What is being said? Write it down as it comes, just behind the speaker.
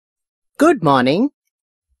Good morning.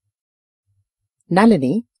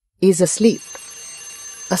 Nalini is asleep.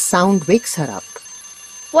 A sound wakes her up.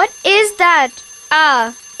 What is that?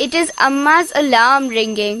 Ah, it is Amma's alarm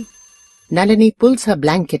ringing. Nalini pulls her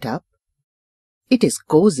blanket up. It is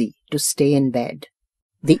cozy to stay in bed.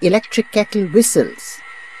 The electric kettle whistles.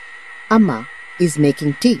 Amma is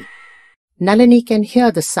making tea. Nalini can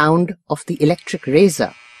hear the sound of the electric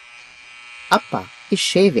razor. Appa is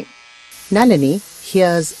shaving. Nalini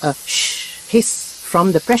hears a shh hiss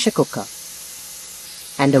from the pressure cooker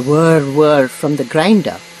and a whir from the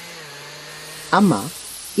grinder. Amma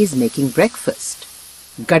is making breakfast.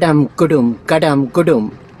 Gadam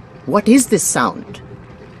gudum. What is this sound?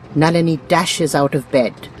 Nalini dashes out of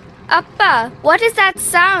bed. Appa, what is that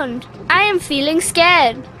sound? I am feeling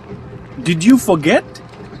scared. Did you forget?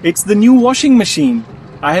 It's the new washing machine.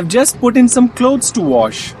 I have just put in some clothes to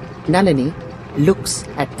wash. Nalini looks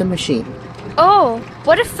at the machine. Oh,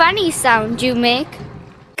 what a funny sound you make.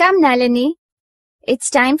 Come, Nalini. It's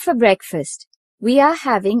time for breakfast. We are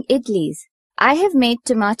having idlis. I have made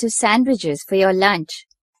tomato sandwiches for your lunch.